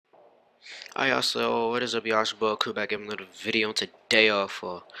Hi, also, what is up, y'all? It's your boy OhKubo back in a little video today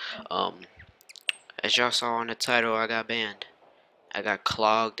um, as y'all saw on the title, I got banned. I got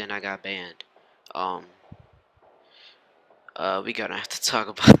clogged and I got banned. Um, we gonna have to talk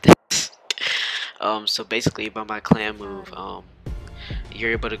about this. So basically, by my clan move,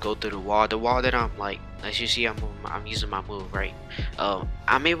 you're able to go through the wall. The wall that I'm like, as you see, I'm using my move, right?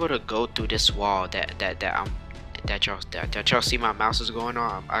 I'm able to go through this wall that y'all see my mouse is going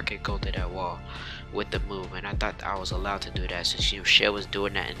on. I could go through that wall with the move, and I thought I was allowed to do that since Shell was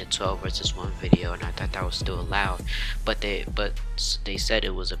doing that in the 12 versus 1 video, and I thought that was still allowed. But they said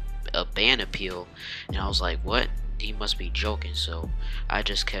it was a ban appeal, and I was like, what? He must be joking. So I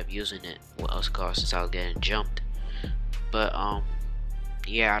just kept using it. What else caused since I was getting jumped? But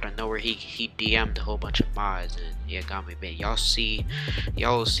yeah, out of nowhere he DM'd a whole bunch of mods and yeah, got me banned. Y'all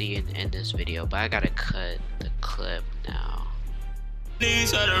will see in this video, but I gotta cut the clip now.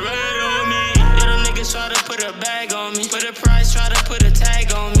 Niggas try to ride on me. Yeah, them niggas try to put a bag on me. Put a price, try to put a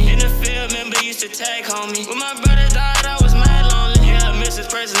tag on me. In the field, member used to tag on me. When my brother died, I was mad lonely. Yeah, I miss his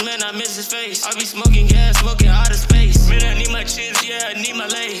presence, man, I miss his face. I be smoking gas, smoking out of space. Man, I need my chips, yeah, I need my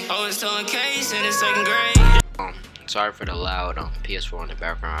lay. I was telling case in the 2nd grade. Sorry for the loud PS4 in the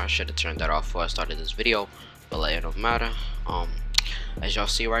background. I should have turned that off before I started this video, but like, it don't matter. As y'all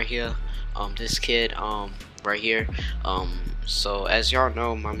see right here, this kid right here, so as y'all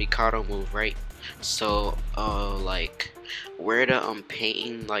know, my Mikado move, right? So like where the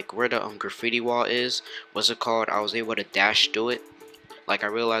painting, like where the graffiti wall is, what's it called, I was able to dash through it. Like I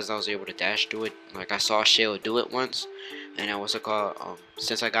realized I was able to dash through it. Like I saw Shell do it once, and then what's it called,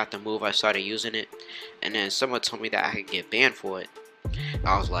 since I got the move, I started using it, and then someone told me that I could get banned for it.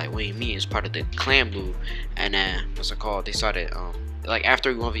 I was like, what do you mean? It's part of the clan move. And then what's it called, they started like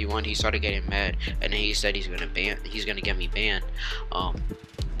after 1v1 he started getting mad, and then he said he's gonna get me banned.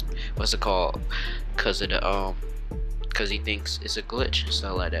 What's it called, because of the because he thinks it's a glitch and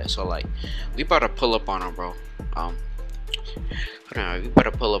stuff like that. So like we about to pull up on him, bro. We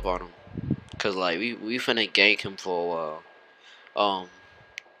better pull up on him, cause like we finna gank him for a while.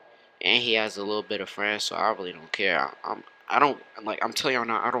 And he has a little bit of friends, so I really don't care. I don't, like, I'm telling y'all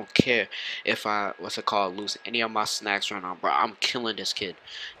now, I don't care if I, what's it called, lose any of my snacks right now, bro. I'm killing this kid.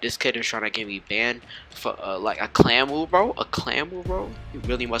 This kid is trying to get me banned for like a clan move, bro. A clan move, bro. He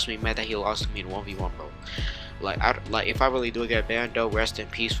really must be mad that he lost to me in 1v1, bro. Like if I really do get banned though, rest in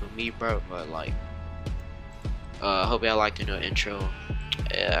peace for me, bro. But like hope y'all liked the new intro.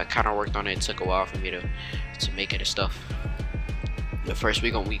 I kind of worked on it. It took a while for me to make it and stuff. But first we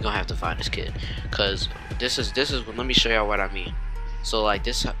gonna have to find this kid, cause this is let me show y'all what I mean. So like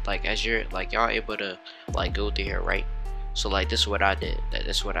this, like as you're like y'all able to like go through here, right? So like this is what I did.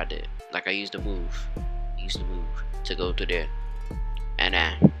 That's what I did. Like I used the move, to go through there, and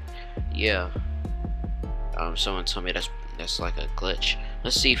yeah, someone told me that's like a glitch.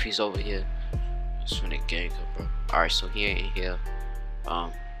 Let's see if he's over here. Just gonna gank him, bro. All right, so he ain't here.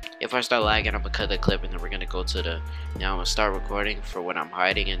 If I start lagging, I'm gonna cut the clip, and then we're gonna go to the. Now I'm gonna start recording for when I'm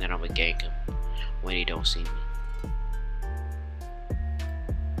hiding, and then I'm gonna gank him when he don't see me.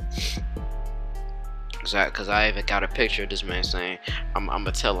 Cause I even got a picture of this man saying, I'm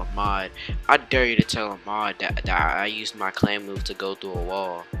gonna tell a mod. I dare you to tell a mod that I used my clan move to go through a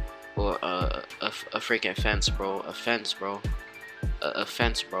wall, or a freaking fence, bro. A fence, bro. A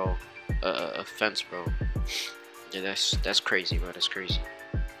fence, bro. A fence, bro. Yeah, that's crazy, bro. That's crazy.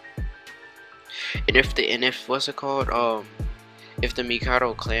 And if what's it called, if the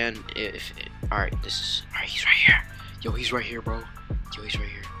Mikado clan, alright, alright, he's right here. Yo, he's right here, bro. Yo, he's right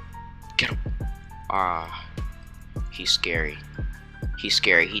here. Get him. He's scary. He's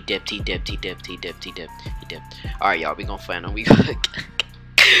scary. He dipped. Alright, y'all, we gonna find him. We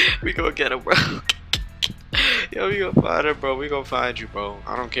gonna get him, bro. Yo, we gonna find him, bro. We gonna find you, bro.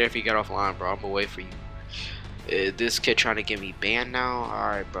 I don't care if he get offline, bro. I'm gonna wait for you. This kid trying to get me banned now.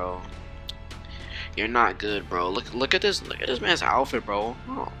 Alright, bro. You're not good, bro. Look at this man's outfit, bro.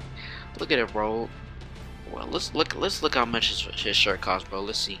 Oh, look at it, bro. Well, let's look how much his shirt costs, bro.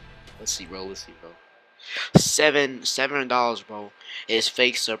 Let's see, bro. $7, bro. It's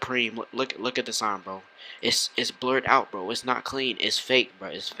fake Supreme. Look at the sign, bro. It's blurred out, bro. It's not clean. It's fake,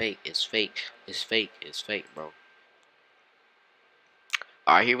 bro. It's fake, bro.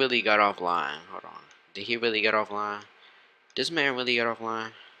 Alright, he really got offline. Hold on. Did he really get offline? This man really got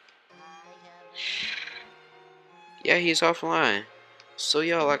offline? Yeah, he's offline. So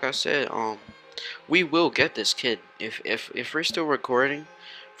yeah, like I said, we will get this kid if we're still recording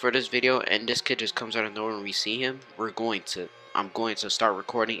for this video and this kid just comes out of nowhere and we see him. I'm going to start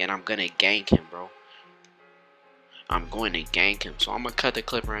recording and I'm gonna gank him, bro. I'm going to gank him. So I'm gonna cut the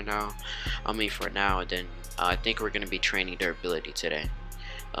clip right now. I mean for now, and then I think we're gonna be training their ability today.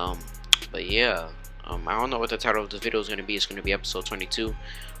 But yeah, I don't know what the title of the video is gonna be. It's gonna be episode 22.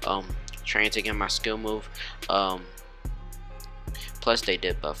 Trying to get my skill move. Plus they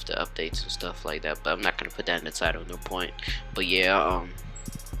did buff the updates and stuff like that, but I'm not gonna put that in the title. No point. But yeah, I'm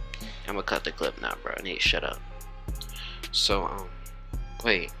gonna cut the clip now, bro. I need to shut up. So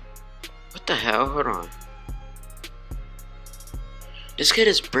wait, what the hell? Hold on. This kid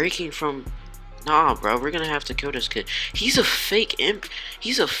is breaking from. Nah, bro, we're gonna have to kill this kid. He's a fake imp.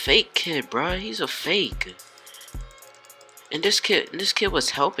 He's a fake kid, bro. He's a fake. And this kid was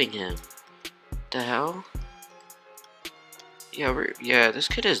helping him. The hell? Yeah, this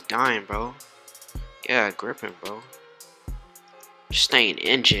kid is dying, bro. Yeah, grip him, bro. You're staying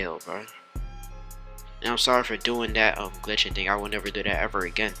in jail, bro. And I'm sorry for doing that glitching thing. I will never do that ever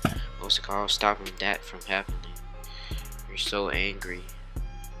again. What's it called? Stopping that from happening. You're so angry.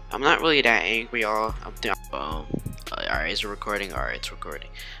 I'm not really that angry, y'all. Alright, is it recording? Alright, it's recording.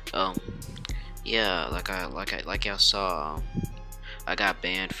 Yeah, like y'all saw, I got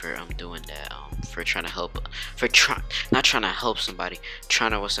banned for doing that, for trying to help, not trying to help somebody,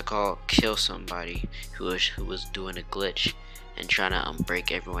 trying to, what's it called, kill somebody who was doing a glitch and trying to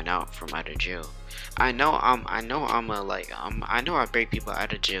break everyone out from out of jail. I know I know I break people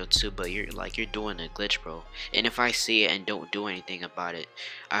out of jail too, but you're doing a glitch, bro. And if I see it and don't do anything about it,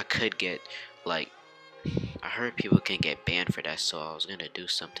 I could get I heard people can get banned for that, so I was gonna do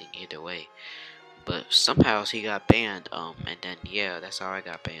something either way. But somehow he got banned, and then yeah, that's how I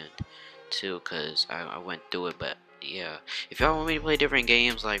got banned too, cause I went through it. But yeah, if y'all want me to play different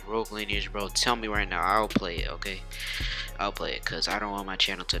games like Rogue Lineage, bro, tell me right now. I'll play it, okay? I'll play it, cause I don't want my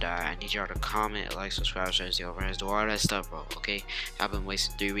channel to die. I need y'all to comment, like, subscribe, share, your friends, do all that stuff, bro. Okay? I've been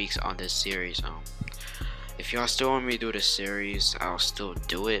wasting 3 weeks on this series. If y'all still want me to do this series, I'll still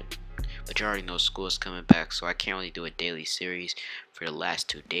do it. But you already know school is coming back, so I can't really do a daily series for the last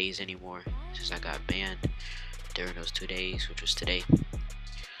 2 days anymore, since I got banned during those 2 days, which was today.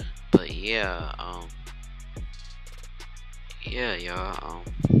 But yeah, yeah, y'all,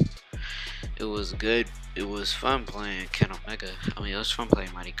 it was good. It was fun playing Ken Omega. I mean, it was fun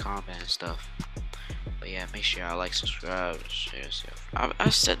playing Mighty Combat and stuff. But yeah, make sure y'all like, subscribe, share stuff.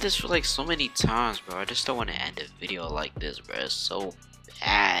 I've said this for like so many times, bro. I just don't want to end a video like this, bro. It's so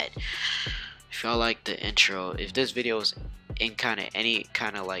bad. If y'all like the intro, if this video is in any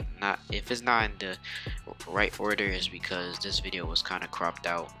kind of like not, if it's not in the right order, is because this video was kind of cropped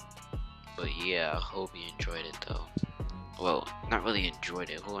out. But yeah, I hope you enjoyed it though. Well, not really enjoyed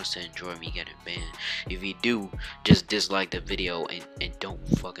it. Who wants to enjoy me getting banned? If you do, just dislike the video and don't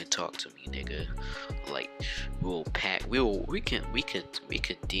fucking talk to me, nigga. Like, we can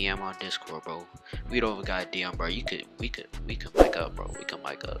DM on Discord, bro. We don't even got DM, bro. We can mic up, bro. We can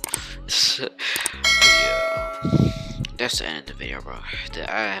mic up. Yeah, that's the end of the video, bro.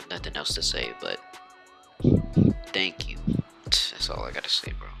 I have nothing else to say, but thank you. That's all I gotta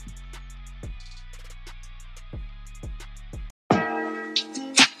say, bro.